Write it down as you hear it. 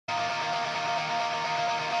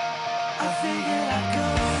What's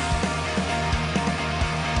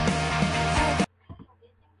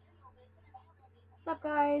up,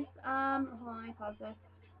 guys? Hold on, let me pause this.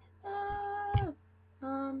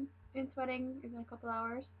 Been sweating in a couple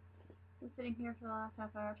hours. Been sitting here for the last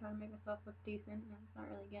half hour trying to make myself look decent, and it's not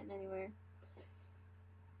really getting anywhere.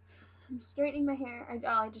 I'm straightening my hair.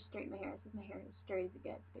 I just straightened my hair. This is my hair as straight as it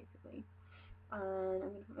gets, basically. And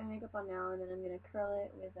I'm gonna put my makeup on now, and then I'm gonna curl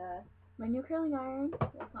it with my new curling iron.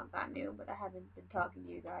 It's not that new, but I haven't been talking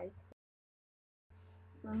to you guys.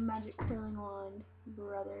 My magic curling wand,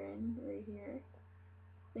 brother, in right here.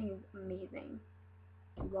 This thing is amazing.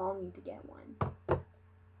 I longing to get one.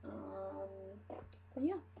 But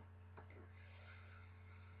yeah.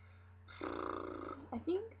 I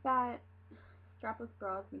think that strapless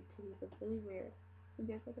bras make titties look really weird. And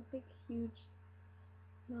there's like a big, huge.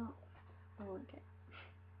 No, I won't care.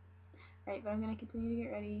 Right, but I'm gonna continue to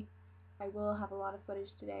get ready. I will have a lot of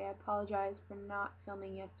footage today. I apologize for not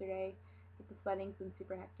filming yesterday. The sweating's been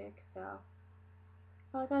super hectic, so.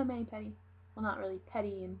 Well, I got a mani-pedi. Well, not really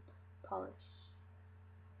pedi and polish.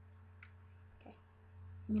 Okay,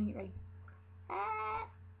 I'm gonna get ready.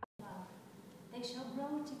 They shall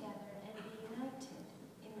grow together and be united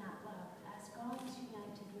in that love, as God is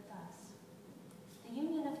united with us. The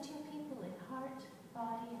union of two people in heart,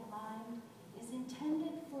 body, and mind is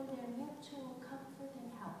intended for their mutual comfort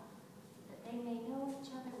and help, that they may know each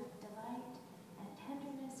other with delight and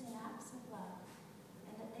tenderness in acts of love,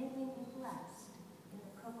 and that they may be blessed in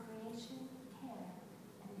the procreation, care,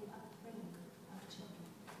 and the upbringing of children.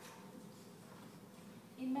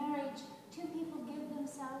 In marriage, two people give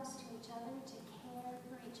themselves to each other to care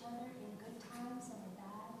for each other in good times and in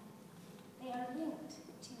bad. They are linked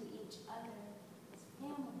to each other's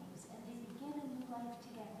families, and they begin a new life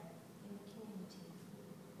together in the community.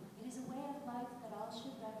 It is a way of life that all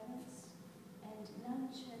should reverence, and none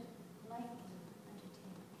should lightly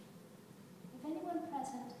undertake. If anyone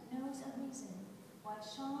present knows a reason why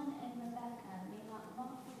Sean and Rebecca may not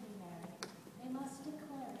lawfully marry, they must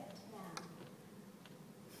declare it now.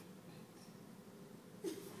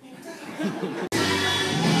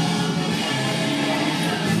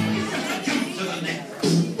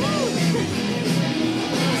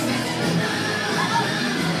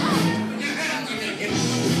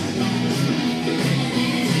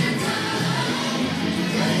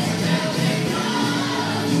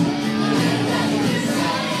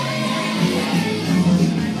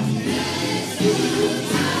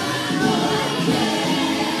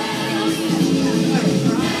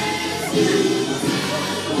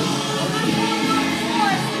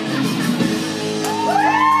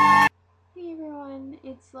 Hey everyone,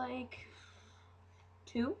 it's like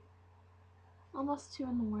 2? Almost 2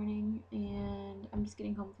 in the morning, and I'm just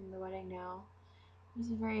getting home from the wedding now. It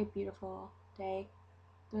was a very beautiful day.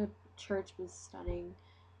 The church was stunning.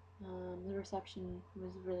 The reception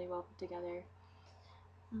was really well put together.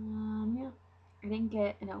 Yeah. I didn't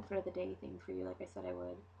get an outfit of the day thing for you like I said I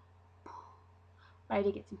would. But I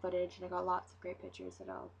did get some footage, and I got lots of great pictures that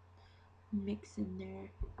I'll mix in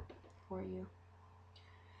there for you.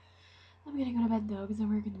 I'm gonna go to bed though, because I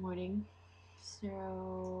work in the morning.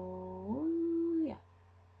 So, yeah.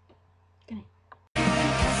 Good night.